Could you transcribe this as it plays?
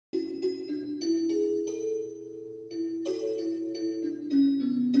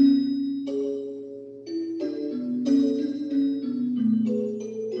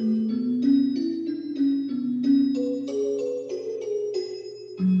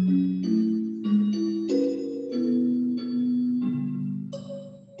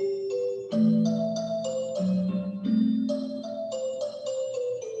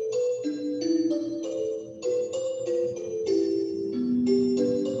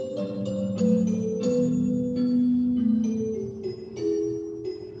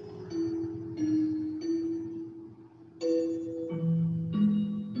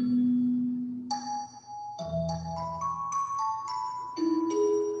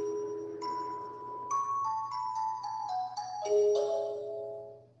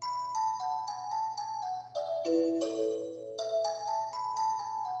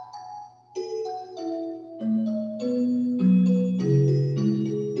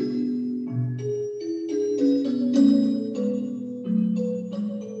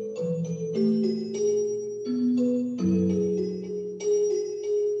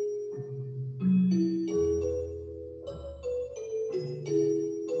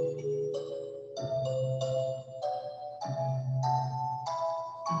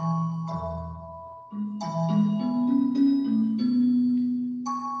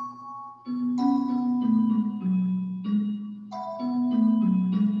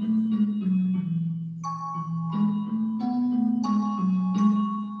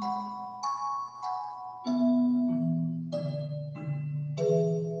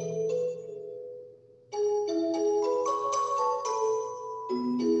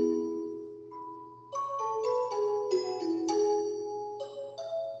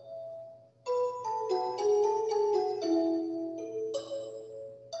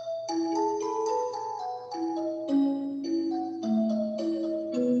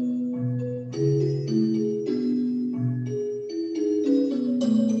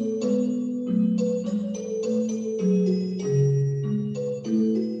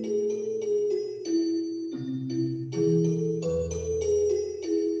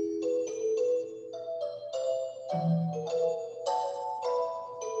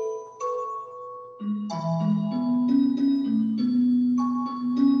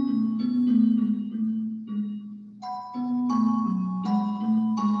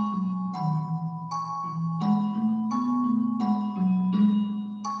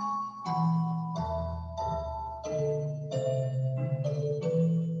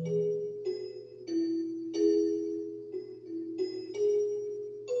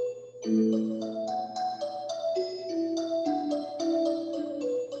Good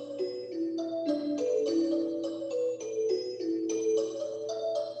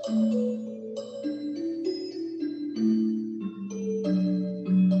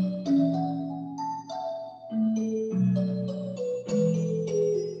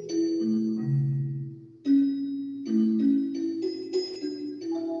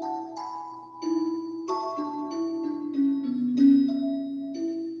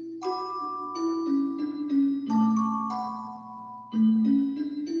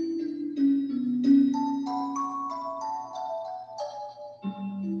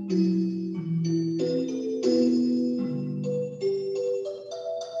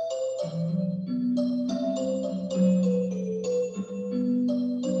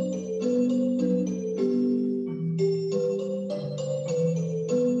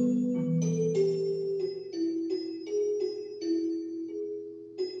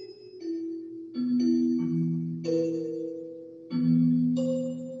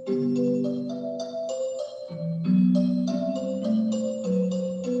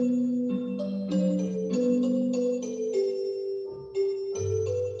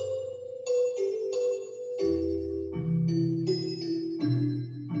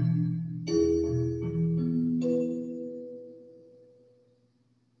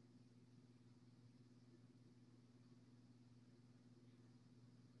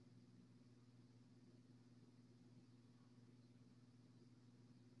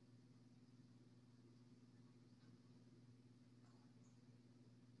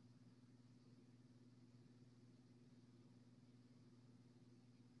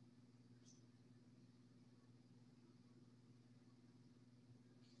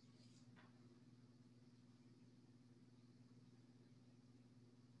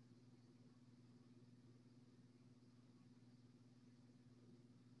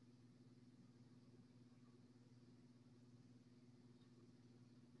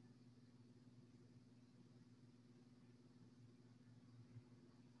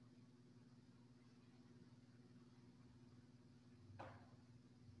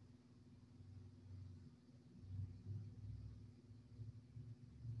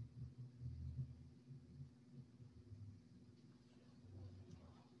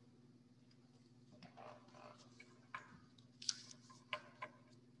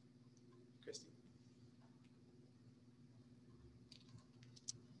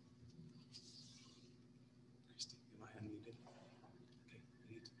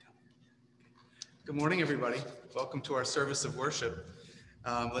morning, everybody. Welcome to our service of worship.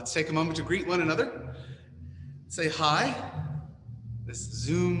 Let's take a moment to greet one another. Say hi. This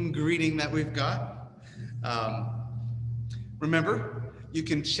Zoom greeting that we've got. Remember, you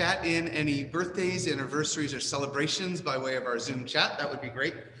can chat in any birthdays, anniversaries, or celebrations by way of our Zoom chat. That would be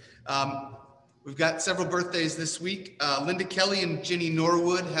great. We've got several birthdays this week. Linda Kelly and Ginny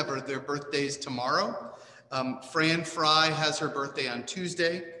Norwood have their birthdays tomorrow. Fran Fry has her birthday on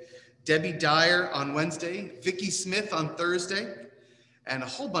Tuesday. Debbie Dyer on Wednesday, Vicki Smith on Thursday, and a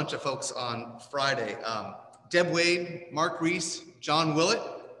whole bunch of folks on Friday. Deb Wade, Mark Reese, John Willett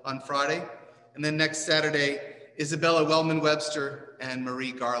on Friday, and then next Saturday, Isabella Wellman-Webster and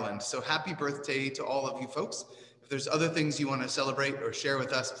Marie Garland. So happy birthday to all of you folks. If there's other things you want to celebrate or share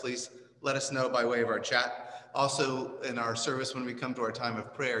with us, please let us know by way of our chat. Also, in our service, when we come to our time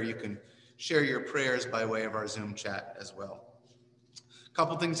of prayer, you can share your prayers by way of our Zoom chat as well.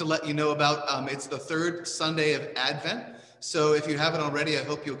 Couple things to let you know about. It's the third Sunday of Advent. So if you haven't already, I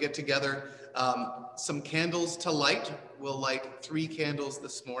hope you'll get together some candles to light. We'll light 3 candles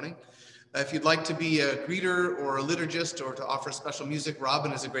this morning. If you'd like to be a greeter or a liturgist or to offer special music,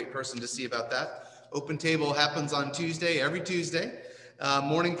 Robin is a great person to see about that. Open table happens on Tuesday, every Tuesday.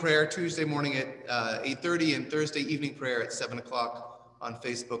 Morning prayer, Tuesday morning at 8:30 and Thursday evening prayer at 7 o'clock on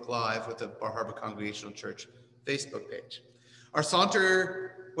Facebook Live with the Bar Harbor Congregational Church Facebook page. Our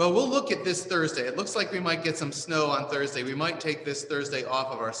saunter, well, we'll look at this Thursday. It looks like we might get some snow on Thursday. We might take this Thursday off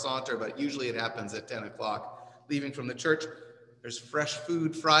of our saunter, but usually it happens at 10 o'clock, leaving from the church. There's fresh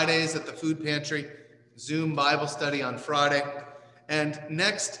food Fridays at the food pantry, Zoom Bible study on Friday. And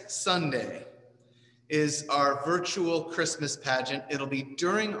next Sunday is our virtual Christmas pageant. It'll be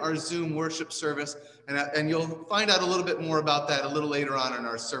during our Zoom worship service, and you'll find out a little bit more about that a little later on in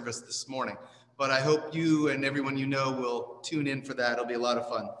our service this morning. But I hope you and everyone you know will tune in for that. It'll be a lot of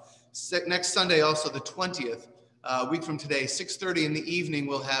fun. Next Sunday, also the 20th, a week from today, 6:30 in the evening,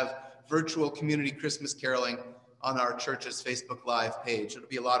 we'll have virtual community Christmas caroling on our church's Facebook Live page. It'll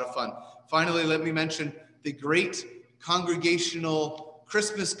be a lot of fun. Finally, let me mention the great Congregational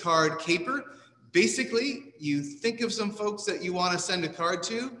Christmas card caper. Basically, you think of some folks that you want to send a card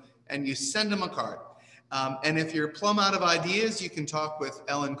to, and you send them a card. And if you're plumb out of ideas, you can talk with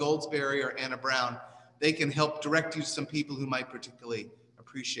Ellen Goldsberry or Anna Brown. They can help direct you to some people who might particularly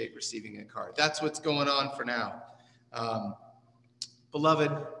appreciate receiving a card. That's what's going on for now.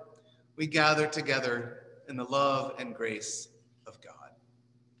 Beloved, we gather together in the love and grace of God.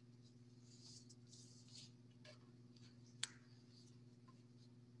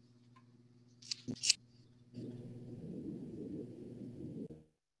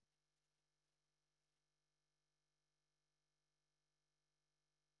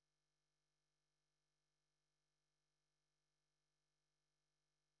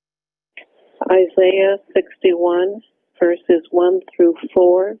 Isaiah 61, verses 1 through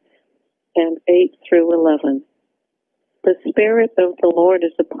 4 and 8 through 11. The Spirit of the Lord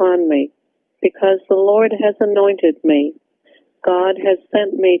is upon me, because the Lord has anointed me. God has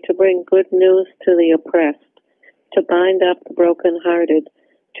sent me to bring good news to the oppressed, to bind up the brokenhearted,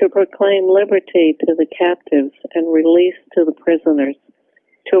 to proclaim liberty to the captives and release to the prisoners,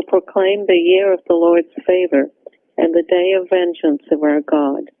 to proclaim the year of the Lord's favor and the day of vengeance of our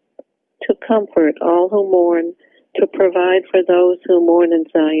God, to comfort all who mourn, to provide for those who mourn in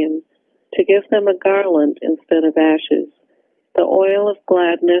Zion, to give them a garland instead of ashes, the oil of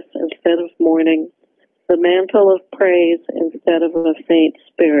gladness instead of mourning, the mantle of praise instead of a faint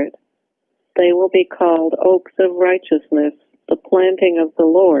spirit. They will be called oaks of righteousness, the planting of the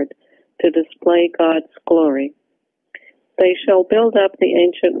Lord, to display God's glory. They shall build up the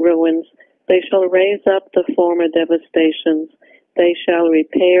ancient ruins, they shall raise up the former devastations, they shall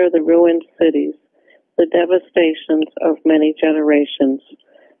repair the ruined cities, the devastations of many generations.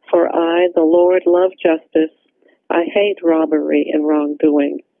 For I, the Lord, love justice. I hate robbery and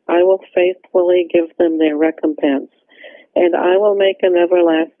wrongdoing. I will faithfully give them their recompense, and I will make an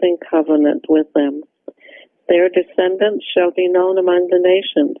everlasting covenant with them. Their descendants shall be known among the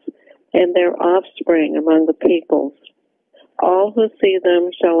nations, and their offspring among the peoples. All who see them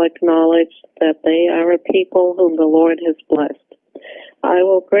shall acknowledge that they are a people whom the Lord has blessed. I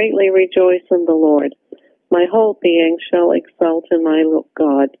will greatly rejoice in the Lord. My whole being shall exult in my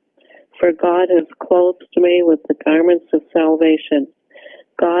God. For God has clothed me with the garments of salvation.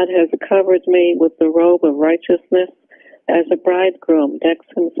 God has covered me with the robe of righteousness, as a bridegroom decks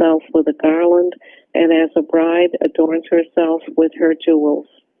himself with a garland, and as a bride adorns herself with her jewels.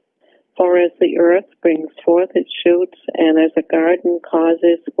 For as the earth brings forth its shoots, and as a garden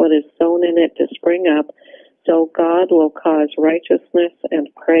causes what is sown in it to spring up, so God will cause righteousness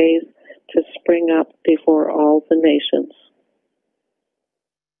and praise to spring up before all the nations.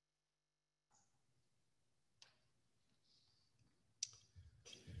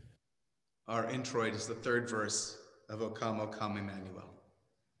 Our introit is the third verse of O Come, Emmanuel.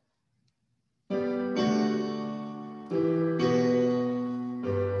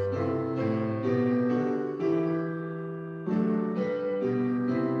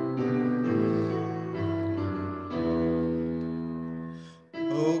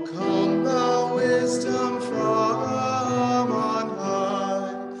 O come, thou wisdom from on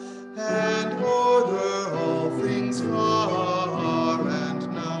high, and order all things far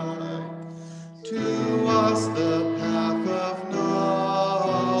and nigh. To us the path of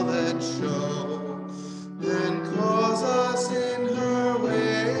knowledge show, and cause us in her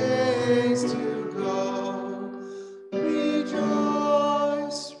ways to go.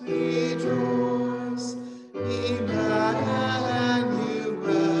 Rejoice, rejoice, Emmanuel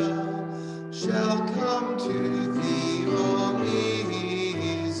shall come to thee, O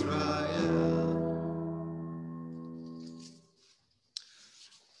Israel.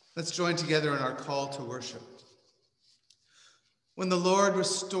 Let's join together in our call to worship. When the Lord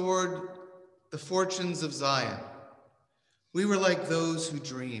restored the fortunes of Zion, we were like those who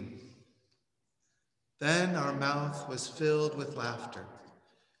dream. Then our mouth was filled with laughter,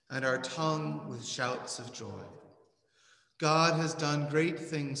 and our tongue with shouts of joy. God has done great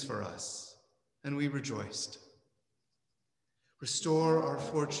things for us, and we rejoiced. Restore our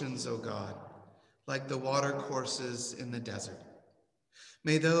fortunes, O God, like the watercourses in the desert.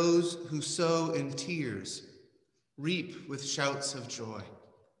 May those who sow in tears reap with shouts of joy.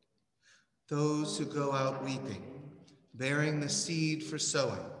 Those who go out weeping, bearing the seed for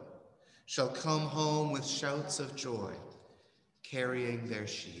sowing, shall come home with shouts of joy, carrying their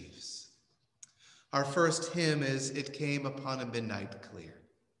sheaves. Our first hymn is It Came Upon a Midnight Clear.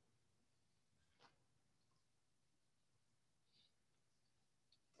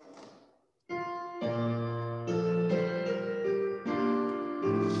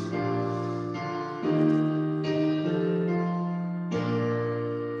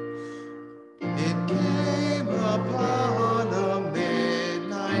 It came upon a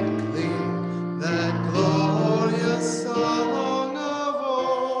midnight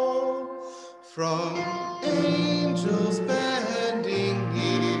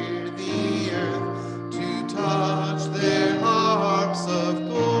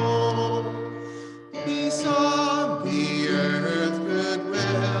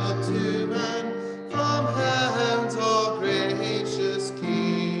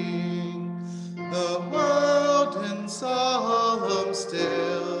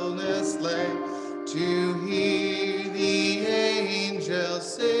to hear the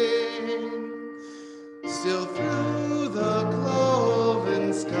angels sing. Still through the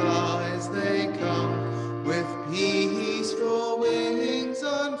cloven skies they come, with peaceful wings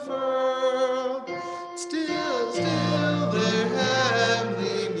unfurled. Still their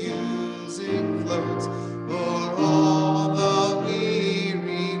heavenly music floats o'er all the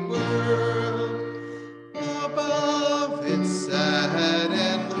weary world. Above its sad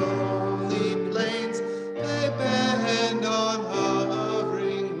and lonely plains, they bend on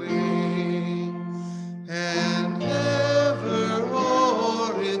hovering wing, and ever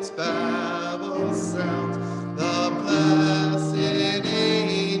o'er its babel sounds the blessed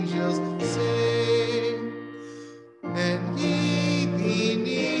angels sing. And ye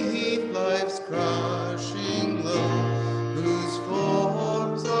beneath life's crushing load, whose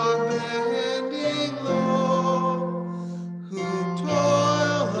forms are bending low, who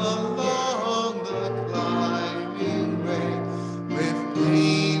toil along the climbing way with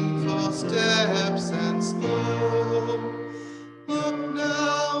painful steps and slow, look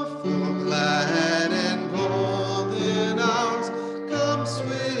now, for glad and golden hours come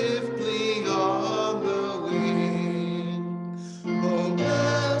swiftly on the wing. Oh,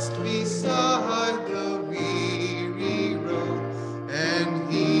 rest beside the weary road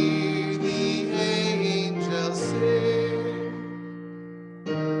and hear the angels sing.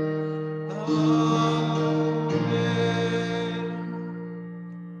 Amen.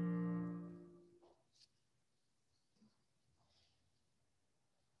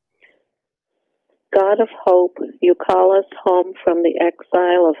 God of hope, you call us home from the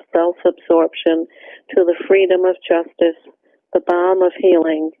exile of self-absorption to the freedom of justice, the balm of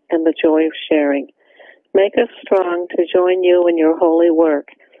healing, and the joy of sharing. Make us strong to join you in your holy work,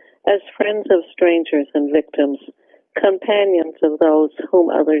 as friends of strangers and victims, companions of those whom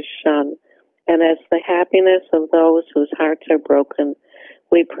others shun, and as the happiness of those whose hearts are broken.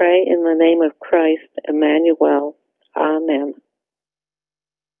 We pray in the name of Christ, Emmanuel. Amen.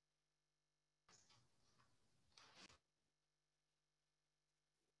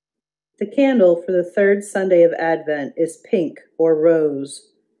 The candle for the third Sunday of Advent is pink or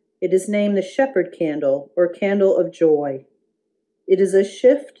rose. It is named the Shepherd Candle or Candle of Joy. It is a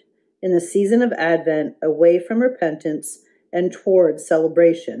shift in the season of Advent away from repentance and toward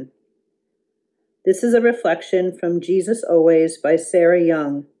celebration. This is a reflection from Jesus Always by Sarah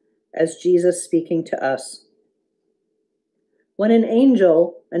Young, as Jesus speaking to us. When an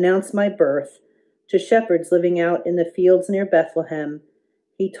angel announced my birth to shepherds living out in the fields near Bethlehem,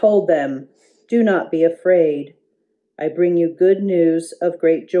 he told them, "Do not be afraid. I bring you good news of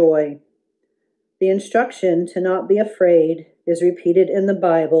great joy." The instruction to not be afraid is repeated in the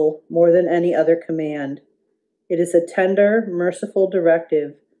Bible more than any other command. It is a tender, merciful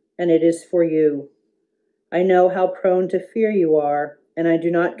directive, and it is for you. I know how prone to fear you are, and I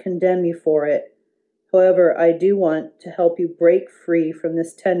do not condemn you for it. However, I do want to help you break free from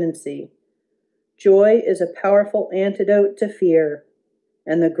this tendency. Joy is a powerful antidote to fear,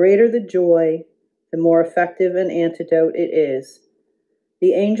 and the greater the joy, the more effective an antidote it is.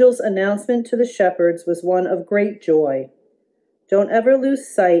 The angel's announcement to the shepherds was one of great joy. Don't ever lose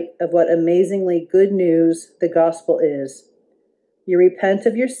sight of what amazingly good news the gospel is. You repent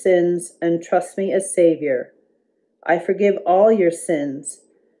of your sins and trust me as Savior. I forgive all your sins,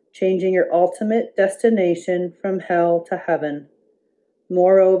 changing your ultimate destination from hell to heaven.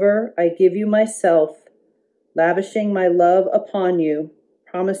 Moreover, I give you myself, lavishing my love upon you,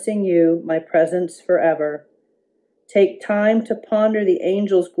 promising you my presence forever. Take time to ponder the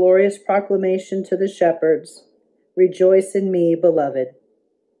angel's glorious proclamation to the shepherds. Rejoice in me, beloved.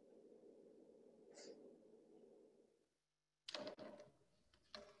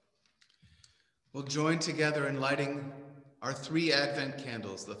 We'll join together in lighting our 3 Advent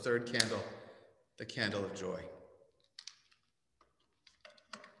candles, the third candle, the candle of joy.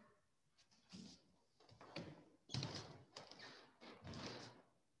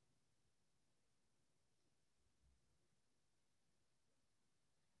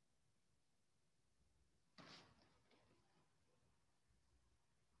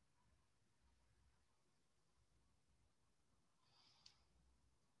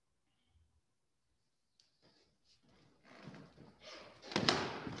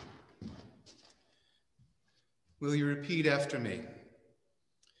 Will you repeat after me?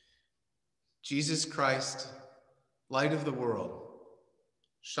 Jesus Christ, light of the world,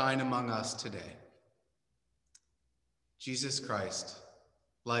 shine among us today. Jesus Christ,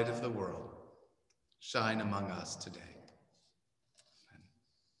 light of the world, shine among us today. Amen.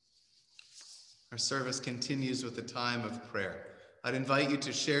 Our service continues with a time of prayer. I'd invite you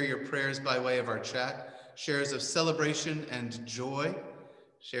to share your prayers by way of our chat, shares of celebration and joy,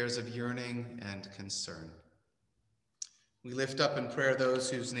 shares of yearning and concern. We lift up in prayer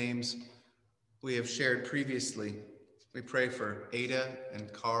those whose names we have shared previously. We pray for Ada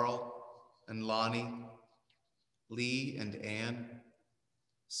and Carl and Lonnie, Lee and Anne,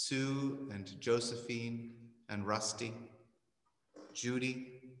 Sue and Josephine and Rusty,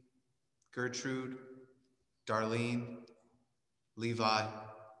 Judy, Gertrude, Darlene, Levi,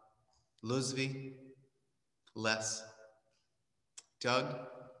 Luzvi, Les, Doug,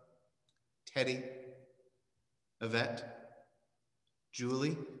 Teddy, Yvette,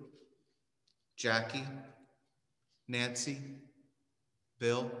 Julie, Jackie, Nancy,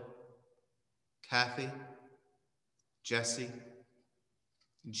 Bill, Kathy, Jesse,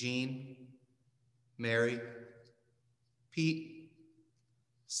 Jean, Mary, Pete,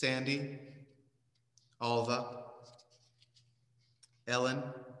 Sandy, Alva, Ellen,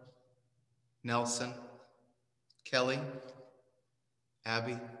 Nelson, Kelly,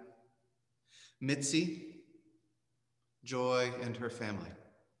 Abby, Mitzi, Joy, and her family.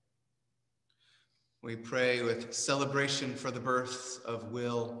 We pray with celebration for the births of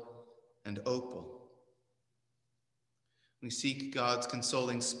Will and Opal. We seek God's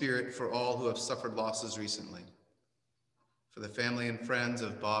consoling spirit for all who have suffered losses recently. For the family and friends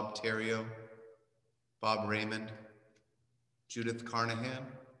of Bob Terrio, Bob Raymond, Judith Carnahan,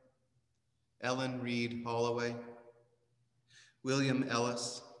 Ellen Reed Holloway, William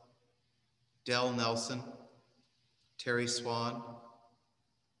Ellis, Dell Nelson, Terry Swan,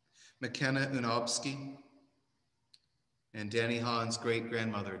 McKenna Unobsky, and Danny Hahn's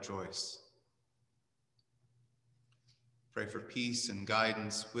great-grandmother, Joyce. Pray for peace and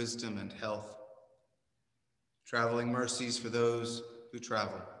guidance, wisdom and health, traveling mercies for those who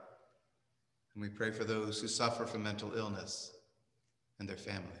travel. And we pray for those who suffer from mental illness and their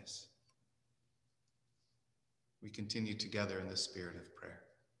families. We continue together in the spirit of prayer.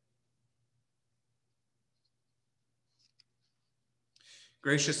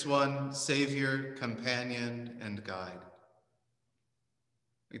 Gracious one, Savior, companion, and guide,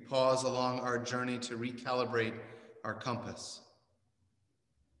 we pause along our journey to recalibrate our compass,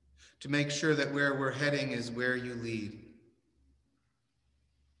 to make sure that where we're heading is where you lead,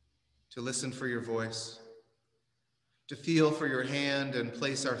 to listen for your voice, to feel for your hand and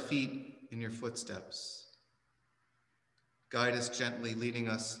place our feet in your footsteps. Guide us gently, leading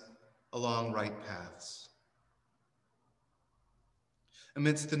us along right paths.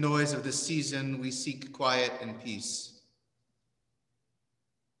 Amidst the noise of this season, we seek quiet and peace.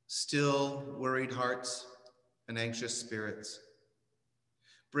 Still, worried hearts and anxious spirits.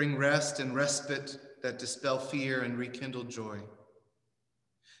 Bring rest and respite that dispel fear and rekindle joy.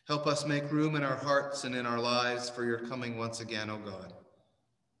 Help us make room in our hearts and in our lives for your coming once again, O God,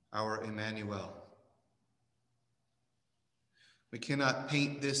 our Emmanuel. We cannot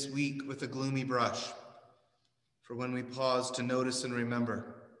paint this week with a gloomy brush, for when we pause to notice and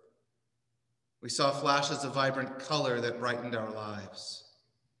remember, we saw flashes of vibrant color that brightened our lives.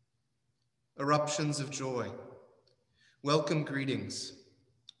 Eruptions of joy, welcome greetings,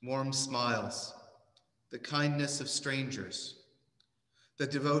 warm smiles, the kindness of strangers, the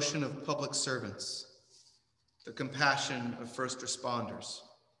devotion of public servants, the compassion of first responders,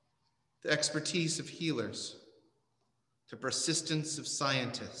 the expertise of healers, the persistence of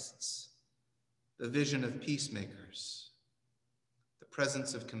scientists, the vision of peacemakers, the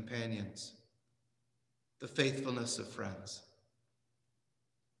presence of companions, the faithfulness of friends.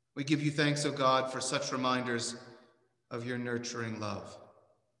 We give you thanks, O God, for such reminders of your nurturing love.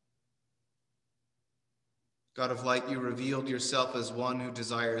 God of light, you revealed yourself as one who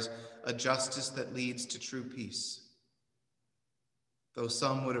desires a justice that leads to true peace. Though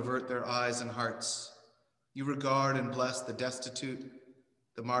some would avert their eyes and hearts, you regard and bless the destitute,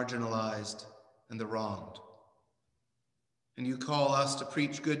 the marginalized, and the wronged. And you call us to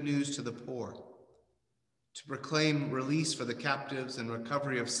preach good news to the poor, to proclaim release for the captives and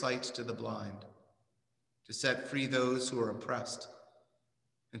recovery of sight to the blind, to set free those who are oppressed,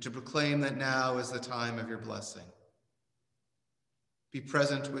 and to proclaim that now is the time of your blessing. Be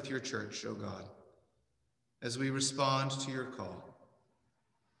present with your church, O God, as we respond to your call.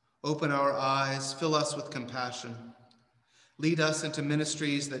 Open our eyes, fill us with compassion, lead us into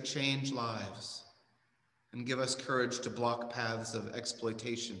ministries that change lives, and give us courage to block paths of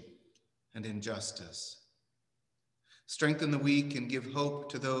exploitation and injustice. Strengthen the weak and give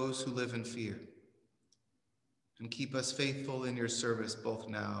hope to those who live in fear. And keep us faithful in your service both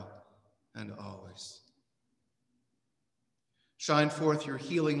now and always. Shine forth your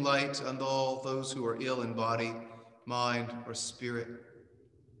healing light on all those who are ill in body mind, or spirit.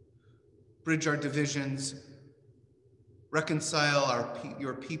 Bridge our divisions. Reconcile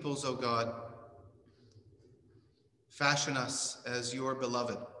your peoples, O God. Fashion us as your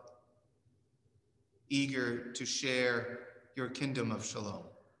beloved, eager to share your kingdom of shalom.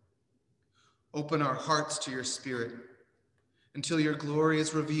 Open our hearts to your spirit until your glory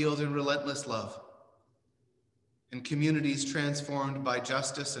is revealed in relentless love, in communities transformed by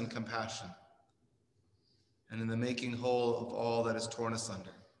justice and compassion, and in the making whole of all that is torn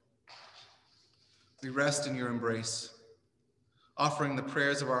asunder. We rest in your embrace, offering the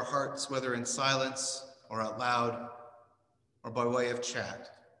prayers of our hearts, whether in silence or out loud or by way of chat.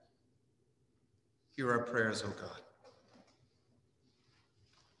 Hear our prayers, O God.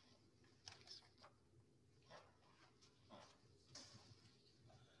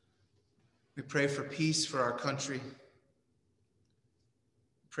 We pray for peace for our country.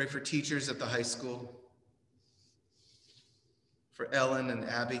 Pray for teachers at the high school, for Ellen and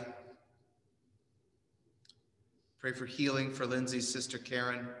Abby. Pray for healing for Lindsay's sister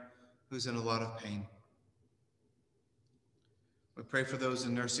Karen, who's in a lot of pain. We pray for those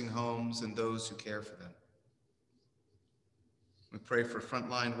in nursing homes and those who care for them. We pray for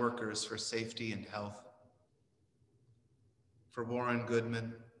frontline workers for safety and health, for Warren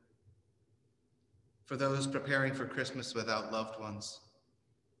Goodman, for those preparing for Christmas without loved ones,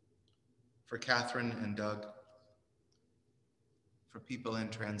 for Catherine and Doug, for people in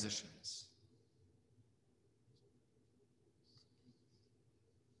transitions.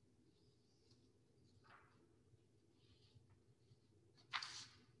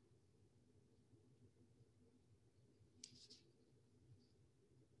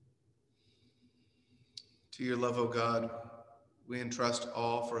 To your love, O God, we entrust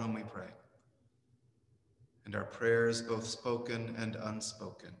all for whom we pray, and our prayers both spoken and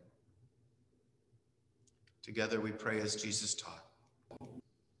unspoken. Together we pray as Jesus taught.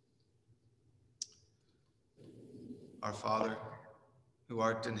 Our Father, who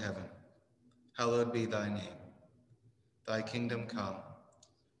art in heaven, hallowed be thy name. Thy kingdom come,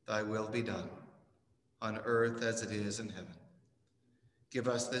 thy will be done, on earth as it is in heaven. Give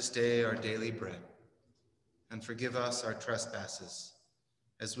us this day our daily bread, and forgive us our trespasses,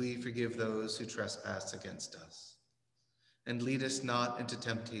 as we forgive those who trespass against us. And lead us not into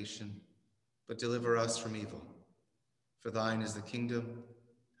temptation, but deliver us from evil. For thine is the kingdom,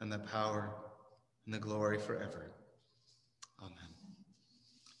 and the power, and the glory forever. Amen.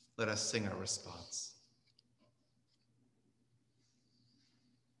 Let us sing our response.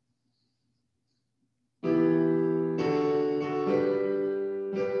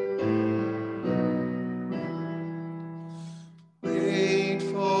 Wait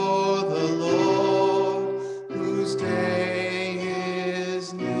for the Lord, whose day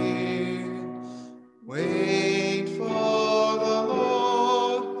is near. Wait for the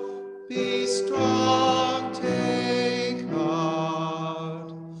Lord, be strong, take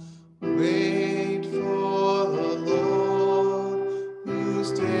heart. Wait for the Lord,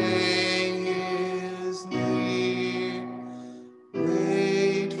 whose day is near.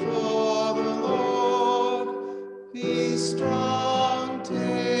 Wait for the Lord, be strong,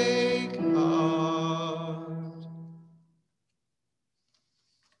 take heart.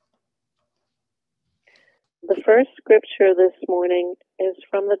 The first scripture this morning is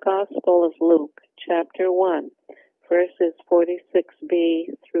from the Gospel of Luke, chapter 1, verses 46b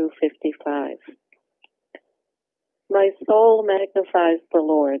through 55. My soul magnifies the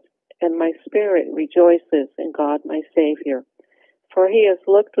Lord, and my spirit rejoices in God my Savior, for he has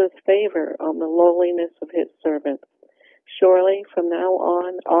looked with favor on the lowliness of his servant. Surely from now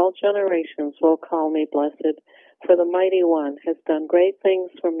on all generations will call me blessed, for the Mighty One has done great things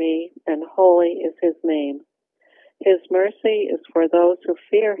for me, and holy is his name. His mercy is for those who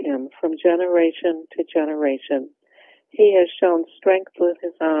fear him from generation to generation. He has shown strength with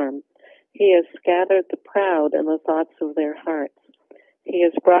his arm. He has scattered the proud in the thoughts of their hearts. He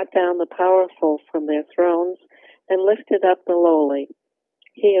has brought down the powerful from their thrones and lifted up the lowly.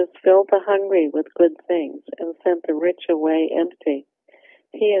 He has filled the hungry with good things and sent the rich away empty.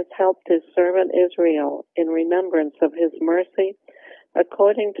 He has helped his servant Israel in remembrance of his mercy,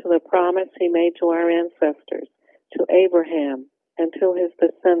 according to the promise he made to our ancestors, to Abraham, and to his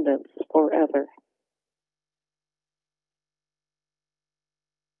descendants forever.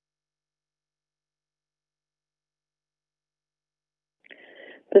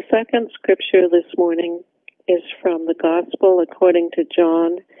 The second scripture this morning is from the Gospel according to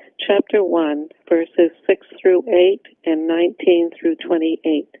John, chapter 1, verses 6 through 8 and 19 through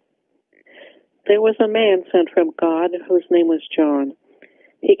 28. There was a man sent from God whose name was John.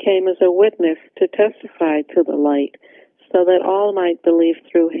 He came as a witness to testify to the light, so that all might believe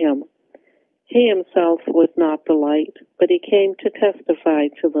through him. He himself was not the light, but he came to testify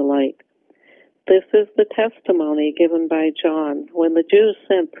to the light. This is the testimony given by John when the Jews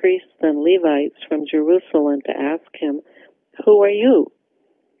sent priests and Levites from Jerusalem to ask him, "Who are you?"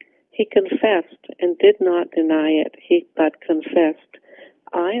 He confessed and did not deny it, but confessed,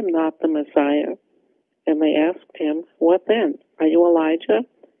 "I am not the Messiah." And they asked him, "What then? Are you Elijah?"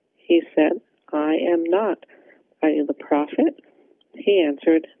 He said, "I am not." "Are you the prophet?" He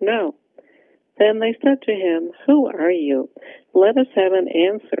answered, "No." Then they said to him, "Who are you? Let us have an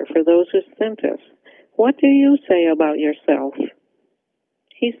answer for those who sent us. What do you say about yourself?"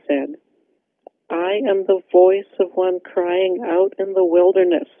 He said, "I am the voice of one crying out in the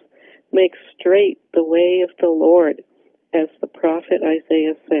wilderness, 'Make straight the way of the Lord,' as the prophet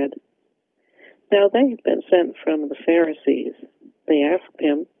Isaiah said." Now they had been sent from the Pharisees. They asked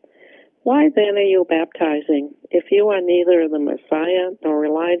him, "Why then are you baptizing, if you are neither the Messiah, nor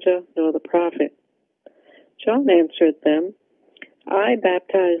Elijah, nor the prophet?" John answered them, "I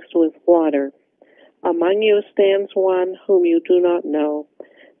baptized with water. Among you stands one whom you do not know,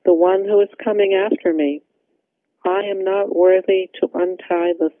 the one who is coming after me. I am not worthy to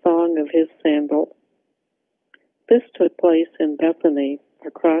untie the thong of his sandal." This took place in Bethany,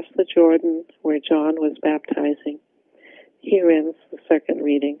 across the Jordan, where John was baptizing. Here ends the second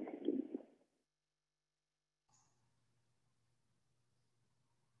reading.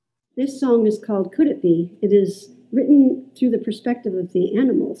 This song is called "Could It Be?" It is written through the perspective of the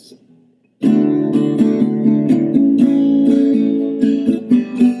animals.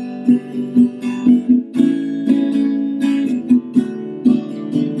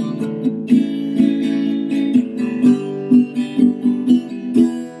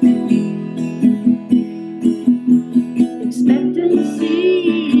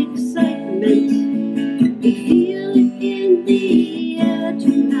 Expectancy, excitement, we feel it in the air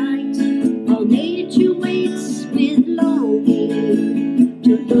tonight. All nature waits with longing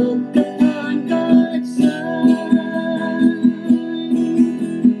to look upon God's Son.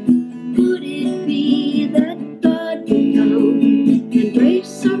 Could it be that God will come and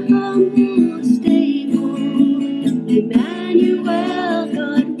grace our humble stable? Emmanuel,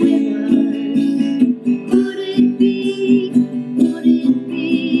 God with us. Could it be? Could it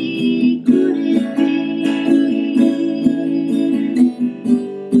be? Could it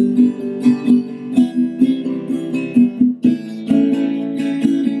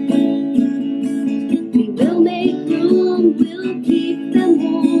We will make room, we'll keep them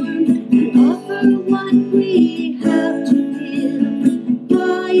warm, and offer what we have to give.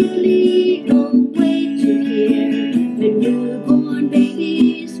 Quietly await to hear the newborn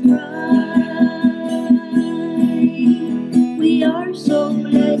babies cry. We are so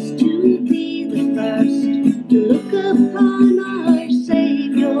blessed to be the first to look upon our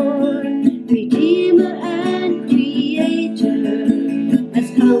Savior, Redeemer and Creator, has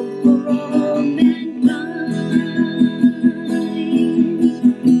come for all mankind.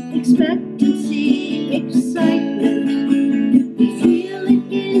 Expectancy, excitement, we feel it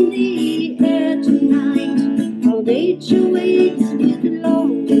in the air tonight. All nature waits with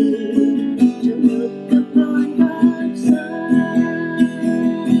longing to look upon God's Son.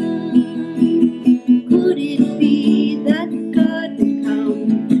 Could it be that God would come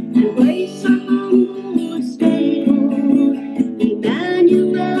and grace our humble stable?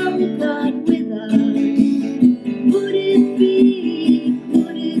 Emmanuel, God with us. Could it be?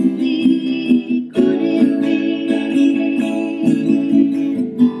 Could it be? Could it be?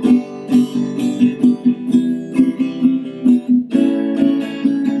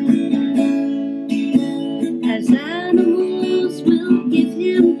 As animals will give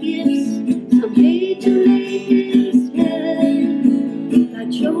him gifts, some hay to lay his head. God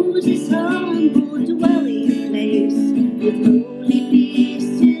chose his humble dwelling place with lowly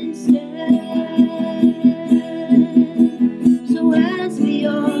beasts instead. So as we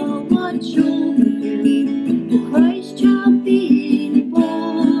all watch over him, the Christ child being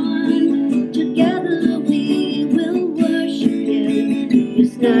born, together we will worship him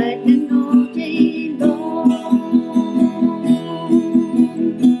this night and all day long.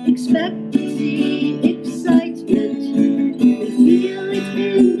 Expectancy, excitement, we feel it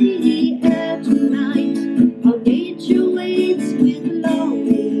in the air tonight. All nature waits with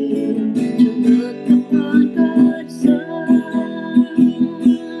longing to look upon God's Son.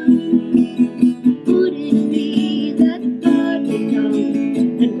 Could it be that God will come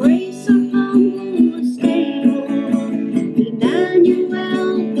and grace our humble stable? Emmanuel,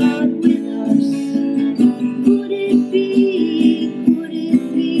 God with us. Could it be? Could it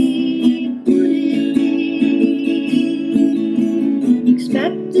be?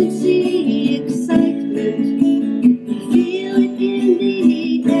 expectancy, excitement. Feel it in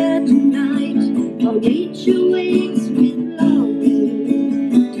the air tonight. How nature waits with longing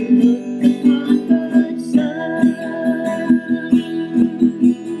to look upon her son.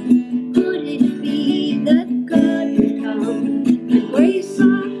 Could it be that God would come and grace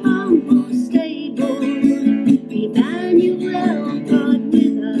our humble stable? Emmanuel, God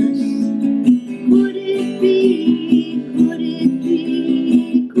with us. Could it be? Could it be?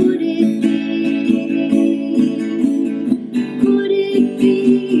 Could it be? Could it be?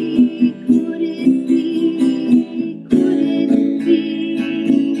 Could it be? Could it be?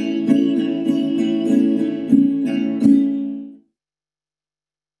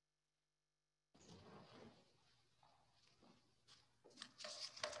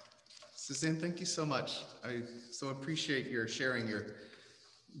 Suzanne, thank you so much. I so appreciate your sharing your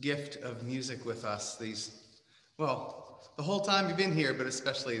gift of music with us the whole time you've been here, but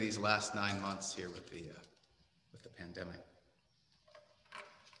especially these last 9 months here with the pandemic.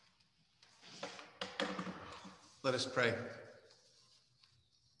 Let us pray.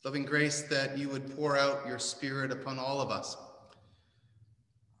 Loving grace, that you would pour out your Spirit upon all of us,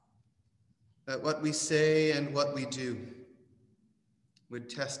 that what we say and what we do would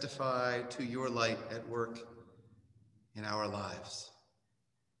testify to your light at work in our lives.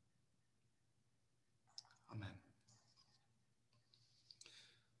 Amen.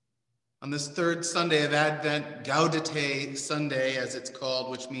 On this third Sunday of Advent, Gaudete Sunday, as it's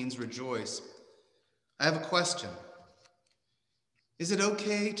called, which means rejoice, I have a question. Is it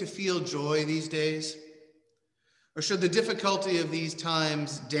okay to feel joy these days? Or should the difficulty of these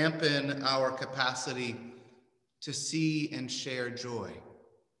times dampen our capacity to see and share joy?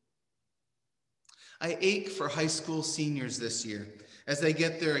 I ache for high school seniors this year as they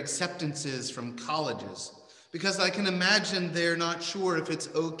get their acceptances from colleges, because I can imagine they're not sure if it's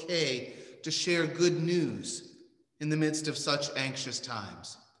okay to share good news in the midst of such anxious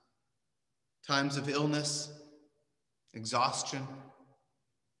times. Times of illness, exhaustion,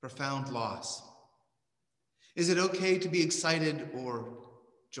 profound loss. Is it okay to be excited or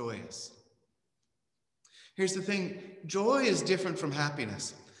joyous? Here's the thing, joy is different from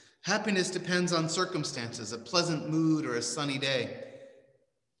happiness. Happiness depends on circumstances, a pleasant mood or a sunny day.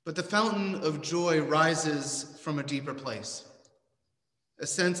 But the fountain of joy rises from a deeper place, a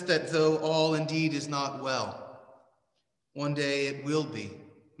sense that though all indeed is not well, one day it will be,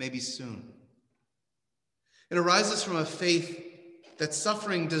 maybe soon. It arises from a faith that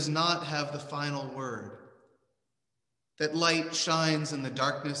suffering does not have the final word, that light shines in the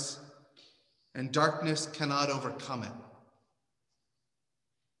darkness and darkness cannot overcome it.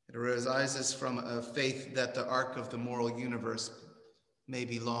 It arises from a faith that the arc of the moral universe may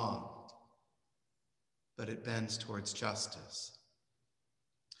be long, but it bends towards justice.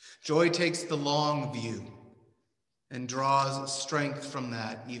 Joy takes the long view and draws strength from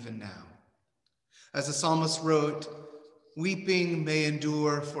that even now. As the psalmist wrote, weeping may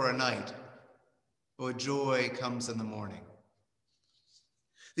endure for a night, but joy comes in the morning.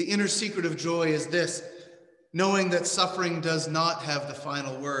 The inner secret of joy is this: knowing that suffering does not have the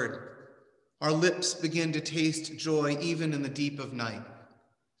final word. Our lips begin to taste joy even in the deep of night.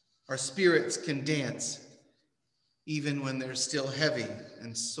 Our spirits can dance even when they're still heavy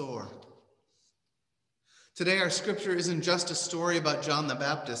and sore. Today, our scripture isn't just a story about John the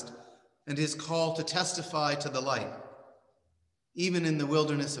Baptist and his call to testify to the light, even in the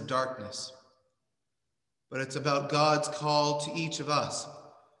wilderness of darkness. But it's about God's call to each of us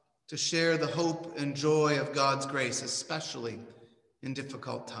to share the hope and joy of God's grace, especially in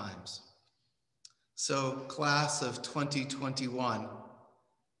difficult times. So, class of 2021,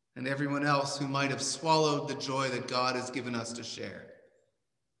 and everyone else who might have swallowed the joy that God has given us to share.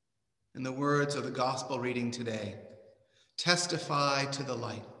 In the words of the gospel reading today, testify to the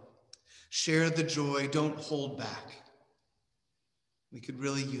light. Share the joy, don't hold back. We could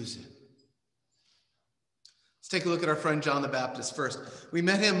really use it. Let's take a look at our friend John the Baptist first. We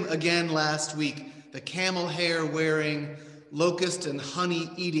met him again last week, the camel hair wearing, locust and honey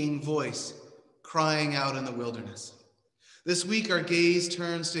eating voice crying out in the wilderness. This week our gaze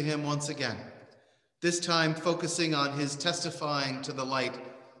turns to him once again, this time focusing on his testifying to the light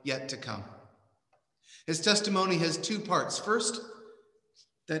yet to come. His testimony has two parts. First,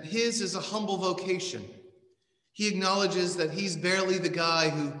 that his is a humble vocation. He acknowledges that he's barely the guy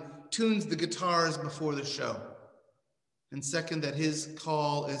who tunes the guitars before the show. And second, that his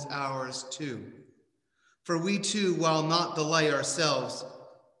call is ours too. For we too, while not the light ourselves,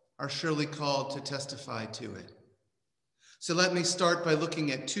 are surely called to testify to it. So let me start by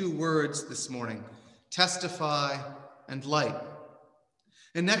looking at two words this morning: testify and light.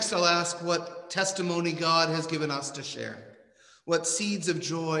 And next I'll ask what testimony God has given us to share, what seeds of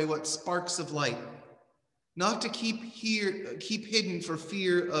joy, what sparks of light, not to keep hidden for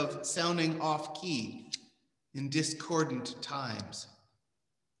fear of sounding off key in discordant times,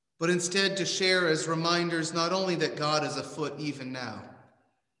 but instead to share as reminders not only that God is afoot even now,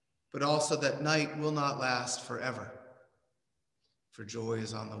 but also that night will not last forever, for joy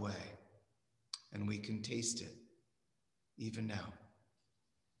is on the way, and we can taste it even now.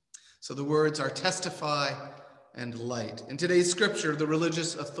 So the words are testify and light. In today's scripture, the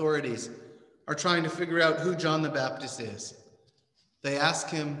religious authorities are trying to figure out who John the Baptist is. They ask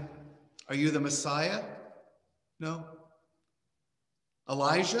him, "Are you the Messiah?" No.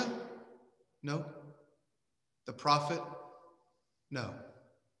 Elijah? No. The prophet? No.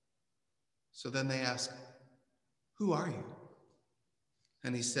 So then they ask, "Who are you?"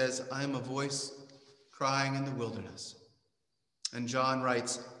 And he says, "I am a voice crying in the wilderness." And John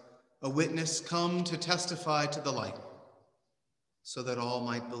writes, "A witness come to testify to the light, so that all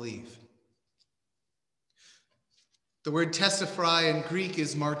might believe." The word testify in Greek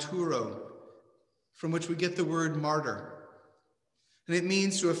is marturo, from which we get the word martyr. And it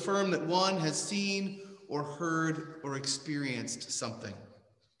means to affirm that one has seen or heard or experienced something.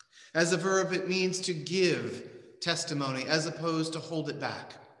 As a verb, it means to give testimony as opposed to hold it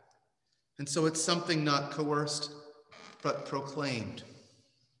back. And so it's something not coerced, but proclaimed,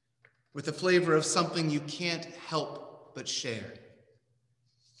 with the flavor of something you can't help but share.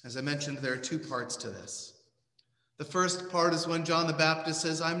 As I mentioned, there are two parts to this. The first part is when John the Baptist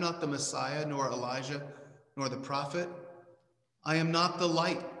says, "I'm not the Messiah, nor Elijah, nor the prophet. I am not the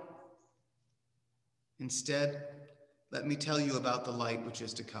light. Instead, let me tell you about the light which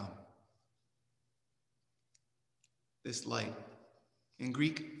is to come." This light, in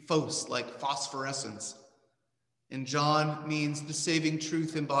Greek, phos, like phosphorescence. In John means the saving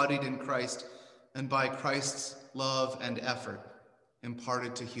truth embodied in Christ and by Christ's love and effort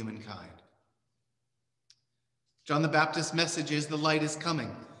imparted to humankind. John the Baptist's message is the light is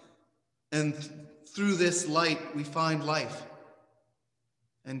coming. And through this light, we find life.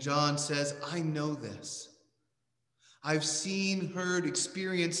 And John says, "I know this. I've seen, heard,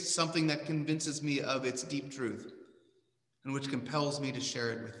 experienced something that convinces me of its deep truth and which compels me to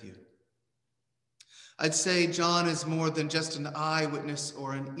share it with you." I'd say John is more than just an eye witness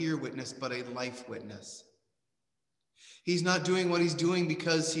or an ear witness, but a life witness. He's not doing what he's doing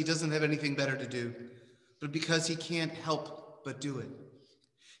because he doesn't have anything better to do, but because he can't help but do it.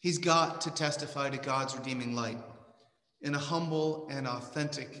 He's got to testify to God's redeeming light in a humble and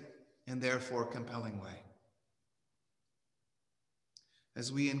authentic and therefore compelling way.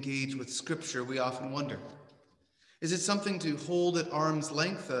 As we engage with Scripture, we often wonder, is it something to hold at arm's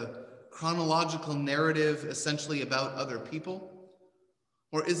length, a chronological narrative essentially about other people?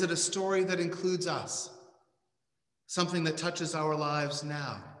 Or is it a story that includes us, something that touches our lives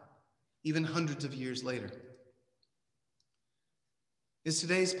now, even hundreds of years later? Is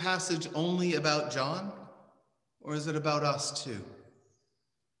today's passage only about John, or is it about us too?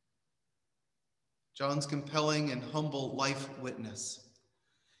 John's compelling and humble life witness.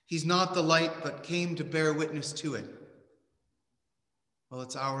 He's not the light, but came to bear witness to it. Well,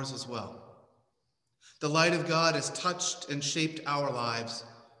 it's ours as well. The light of God has touched and shaped our lives,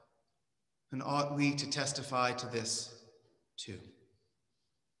 and ought we to testify to this too.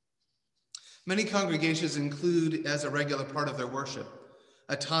 Many congregations include as a regular part of their worship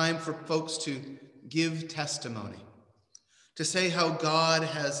a time for folks to give testimony, to say how God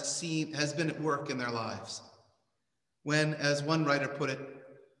has been at work in their lives. When, as one writer put it,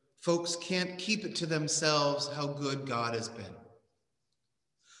 folks can't keep it to themselves how good God has been.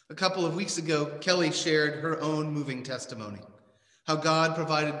 A couple of weeks ago, Kelly shared her own moving testimony, how God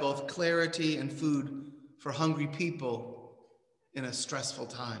provided both clarity and food for hungry people in a stressful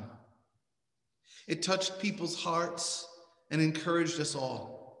time. It touched people's hearts and encouraged us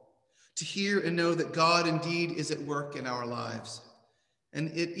all to hear and know that God indeed is at work in our lives. And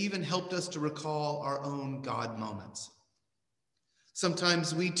it even helped us to recall our own God moments.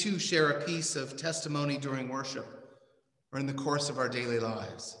 Sometimes we too share a piece of testimony during worship or in the course of our daily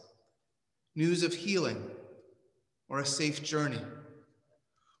lives. News of healing, or a safe journey,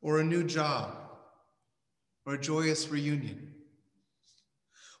 or a new job, or a joyous reunion.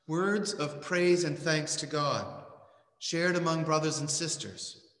 Words of praise and thanks to God, shared among brothers and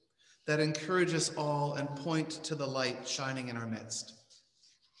sisters, that encourage us all and point to the light shining in our midst.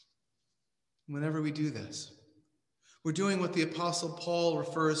 Whenever we do this, we're doing what the Apostle Paul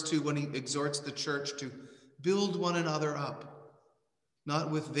refers to when he exhorts the church to build one another up,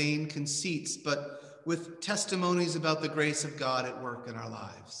 not with vain conceits, but with testimonies about the grace of God at work in our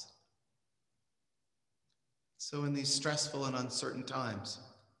lives. So in these stressful and uncertain times,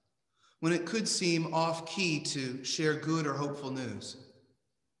 when it could seem off-key to share good or hopeful news,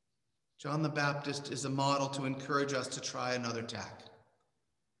 John the Baptist is a model to encourage us to try another tack,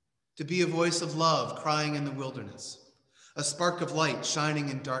 to be a voice of love crying in the wilderness, a spark of light shining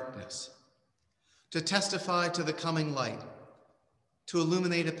in darkness, to testify to the coming light, to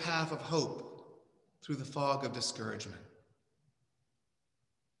illuminate a path of hope through the fog of discouragement.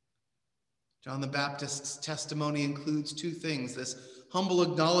 John the Baptist's testimony includes two things: this humble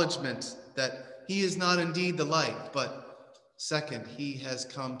acknowledgement that he is not indeed the light, but second, he has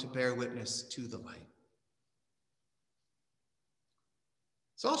come to bear witness to the light.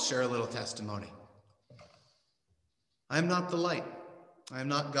 So I'll share a little testimony. I am not the light. I am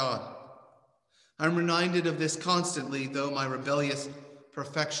not God. I'm reminded of this constantly, though my rebellious,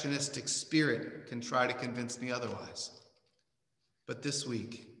 perfectionistic spirit can try to convince me otherwise. But this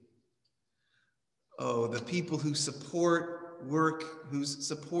week, oh, the people who support work,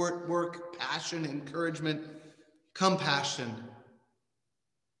 passion, encouragement, compassion,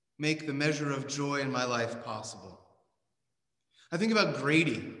 make the measure of joy in my life possible. I think about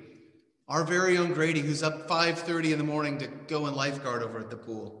Grady, our very own Grady, who's up 5:30 in the morning to go and lifeguard over at the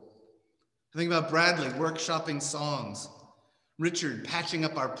pool. I think about Bradley workshopping songs, Richard patching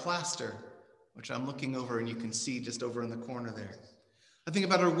up our plaster, which I'm looking over and you can see just over in the corner there. I think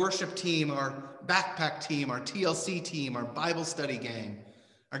about our worship team, our backpack team, our TLC team, our Bible study gang,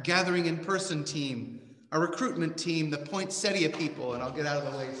 our gathering in person team, our recruitment team, the poinsettia people, and I'll get out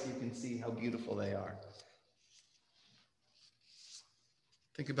of the way so you can see how beautiful they are.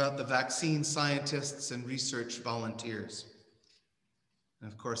 Think about the vaccine scientists and research volunteers.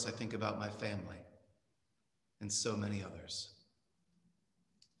 And of course, I think about my family and so many others.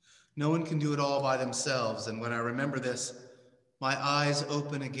 No one can do it all by themselves, and when I remember this, my eyes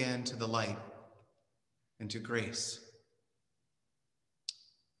open again to the light and to grace,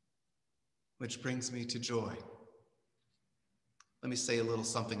 which brings me to joy. Let me say a little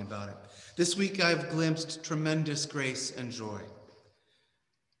something about it. This week I've glimpsed tremendous grace and joy.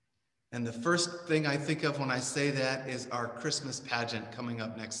 And the first thing I think of when I say that is our Christmas pageant coming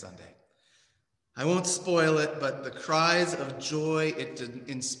up next Sunday. I won't spoil it, but the cries of joy it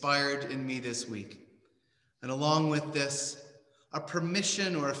inspired in me this week. And along with this, a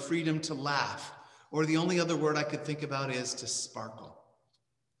permission or a freedom to laugh, or the only other word I could think about is to sparkle.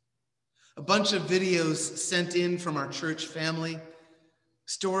 A bunch of videos sent in from our church family,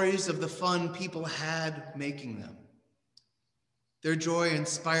 stories of the fun people had making them. Their joy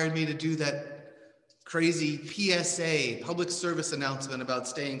inspired me to do that crazy PSA, public service announcement about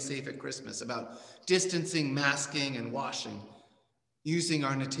staying safe at Christmas, about distancing, masking, and washing, using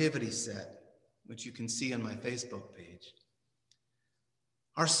our nativity set, which you can see on my Facebook page.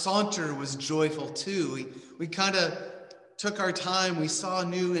 Our saunter was joyful too. We kind of took our time. We saw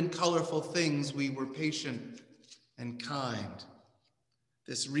new and colorful things. We were patient and kind.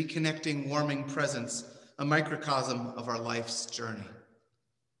 This reconnecting, warming presence, a microcosm of our life's journey.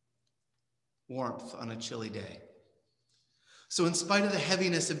 Warmth on a chilly day. So in spite of the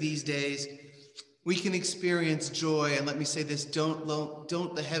heaviness of these days, we can experience joy. And let me say this, don't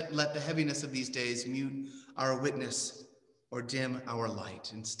let the heaviness of these days mute our witness or dim our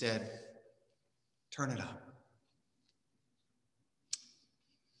light. Instead, turn it up.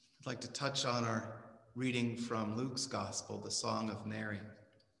 I'd like to touch on our reading from Luke's Gospel, the Song of Mary.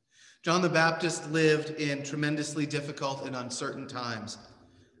 John the Baptist lived in tremendously difficult and uncertain times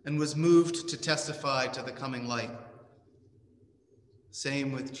and was moved to testify to the coming light.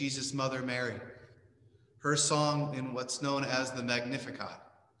 Same with Jesus' mother, Mary. Her song in what's known as the Magnificat,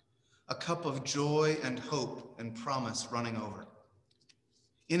 a cup of joy and hope and promise running over.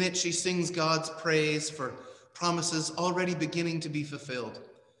 In it, she sings God's praise for promises already beginning to be fulfilled.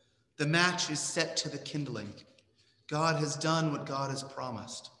 The match is set to the kindling. God has done what God has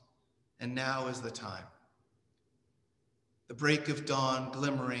promised. And now is the time. The break of dawn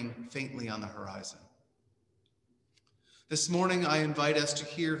glimmering faintly on the horizon. This morning, I invite us to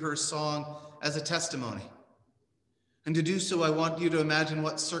hear her song as a testimony. And to do so, I want you to imagine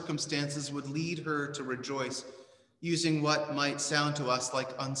what circumstances would lead her to rejoice, using what might sound to us like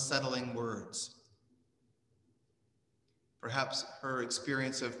unsettling words. Perhaps her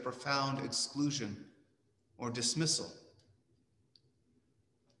experience of profound exclusion or dismissal,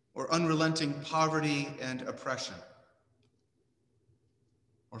 or unrelenting poverty and oppression,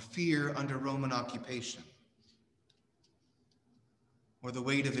 or fear under Roman occupation, or the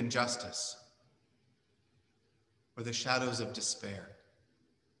weight of injustice, or the shadows of despair.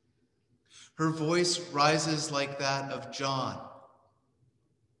 Her voice rises like that of John,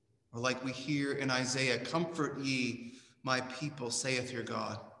 or like we hear in Isaiah, "Comfort ye, my people, saith your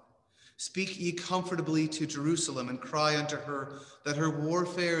God. Speak ye comfortably to Jerusalem, and cry unto her that her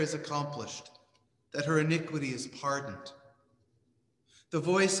warfare is accomplished, that her iniquity is pardoned." The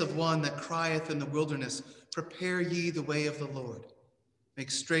voice of one that crieth in the wilderness, "Prepare ye the way of the Lord. Make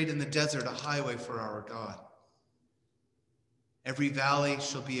straight in the desert a highway for our God." Every valley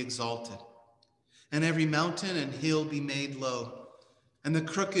shall be exalted, and every mountain and hill be made low, and the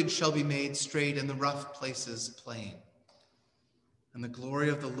crooked shall be made straight, and the rough places plain. And the glory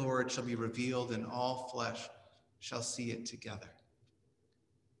of the Lord shall be revealed, and all flesh shall see it together.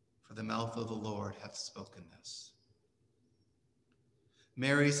 For the mouth of the Lord hath spoken this.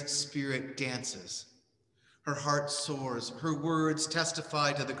 Mary's spirit dances. Her heart soars. Her words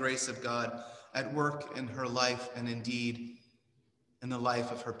testify to the grace of God at work in her life, and indeed in the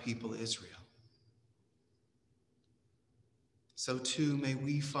life of her people Israel. So too may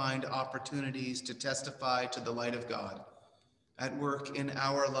we find opportunities to testify to the light of God at work in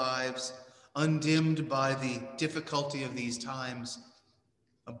our lives, undimmed by the difficulty of these times,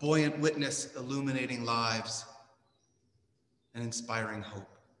 a buoyant witness illuminating lives and inspiring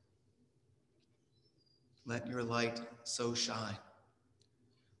hope. Let your light so shine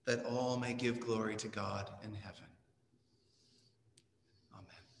that all may give glory to God in heaven.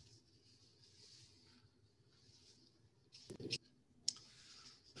 Amen.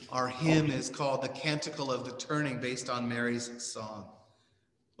 Our hymn is called "The Canticle of the Turning," based on Mary's song.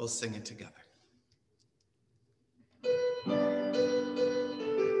 We'll sing it together.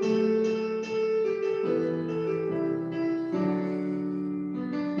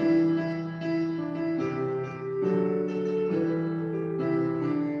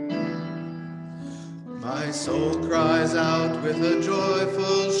 My soul cries out with a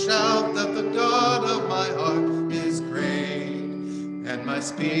joyful shout that the God of my heart is great, and my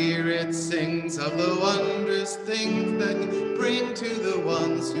spirit sings of the wondrous things that you bring to the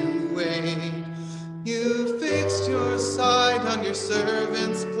ones who wait. You fixed your sight on your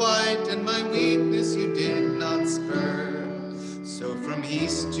servant's plight, and my weakness you did not spurn. So from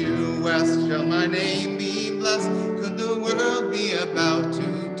east to west shall my name be blessed, could the world be about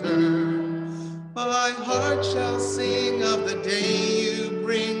to turn. My heart shall sing of the day you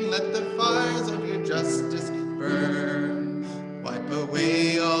bring, let the fires of your justice burn. Wipe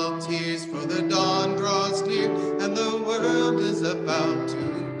away all tears, for the dawn draws near, and the world is about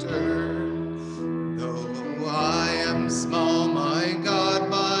to turn. Though I am small, my God,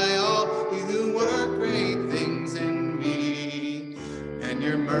 my all, you work great things in me, and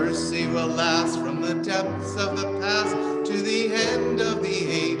your mercy will last from the depths of the past to the end of the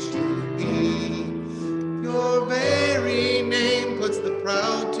age to be. Your very name puts the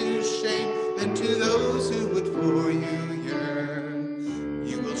proud to shame, and to those who would for you yearn,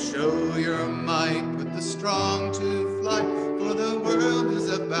 you will show your might, put the strong to flight, for the world is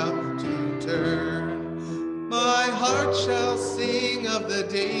about to turn. My heart shall sing of the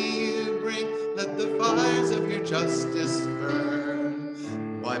day you bring, let the fires of your justice burn.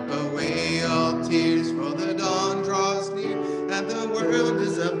 Wipe away all tears, for the dawn draws near, and the world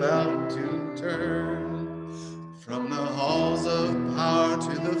is about to turn. From the halls of power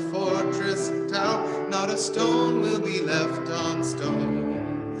to the fortress tower, not a stone will be left on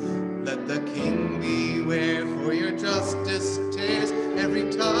stone. Let the king beware, for your justice tears every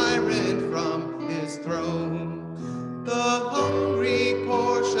tyrant from his throne. The hungry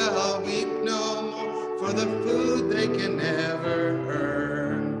poor shall weep no more, for the food they can never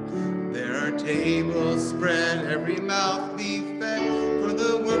earn. There are tables spread, every mouth be fed, for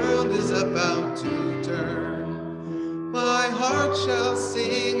the world is about to turn. My heart shall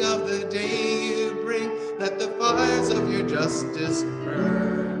sing of the day you bring, let the fires of your justice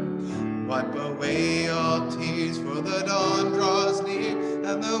burn. Wipe away all tears, for the dawn draws near,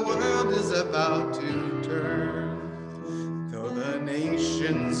 and the world is about to turn. Though the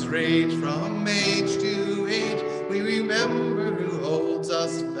nations rage from age to age, we remember who holds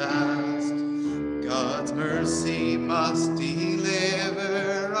us fast. God's mercy must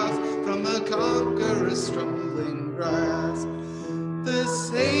deliver us from the conqueror's stumbling grasp. The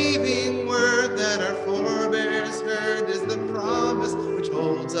saving word that our forebears heard is the promise which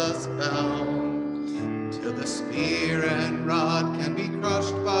holds us bound, till the spear and rod can be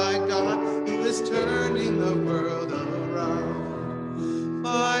crushed by God, who is turning the world around.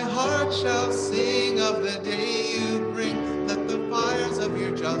 My heart shall sing of the day you bring, let the fires of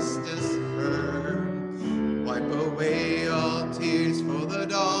your justice burn. Wipe away all tears, for the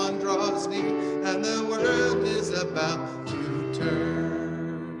dawn draws near, and the world is about to turn.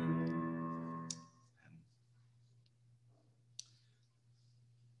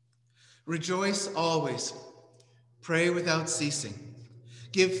 Rejoice always. Pray without ceasing.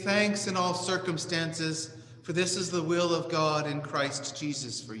 Give thanks in all circumstances, for this is the will of God in Christ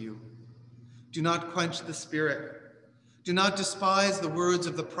Jesus for you. Do not quench the Spirit. Do not despise the words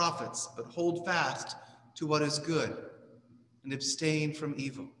of the prophets, but hold fast to what is good and abstain from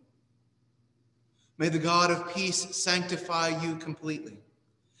evil. May the God of peace sanctify you completely,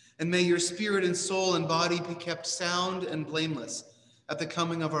 and may your spirit and soul and body be kept sound and blameless at the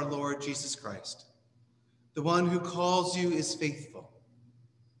coming of our Lord Jesus Christ. The one who calls you is faithful,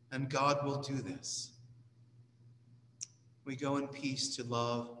 and God will do this. We go in peace to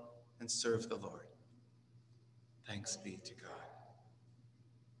love and serve the Lord. Thanks be to God.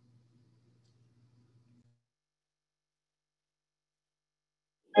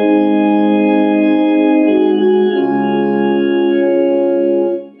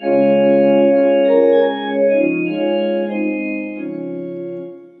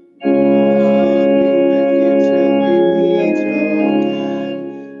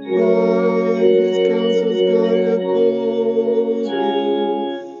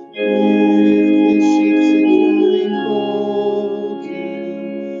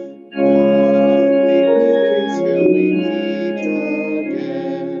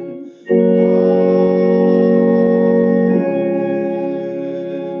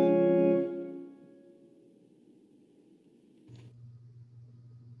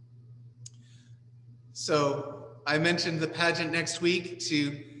 So I mentioned the pageant next week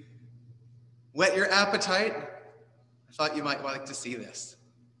to whet your appetite. I thought you might like to see this.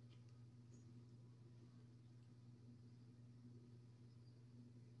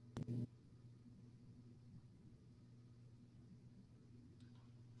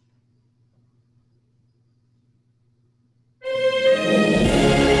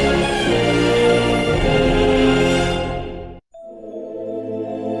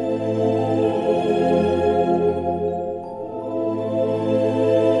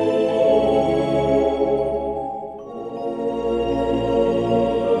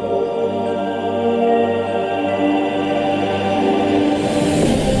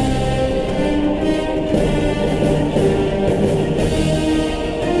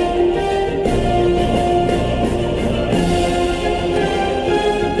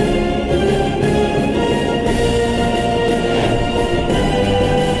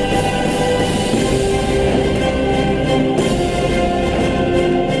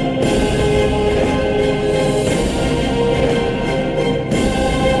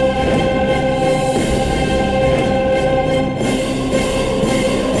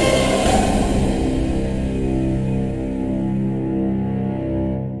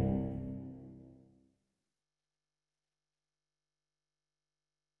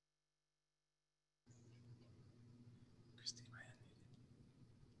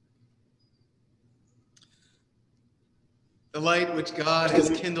 The light which God has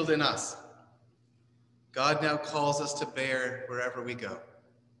kindled in us, God now calls us to bear wherever we go.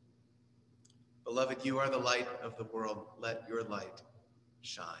 Beloved, you are the light of the world. Let your light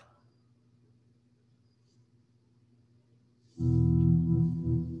shine.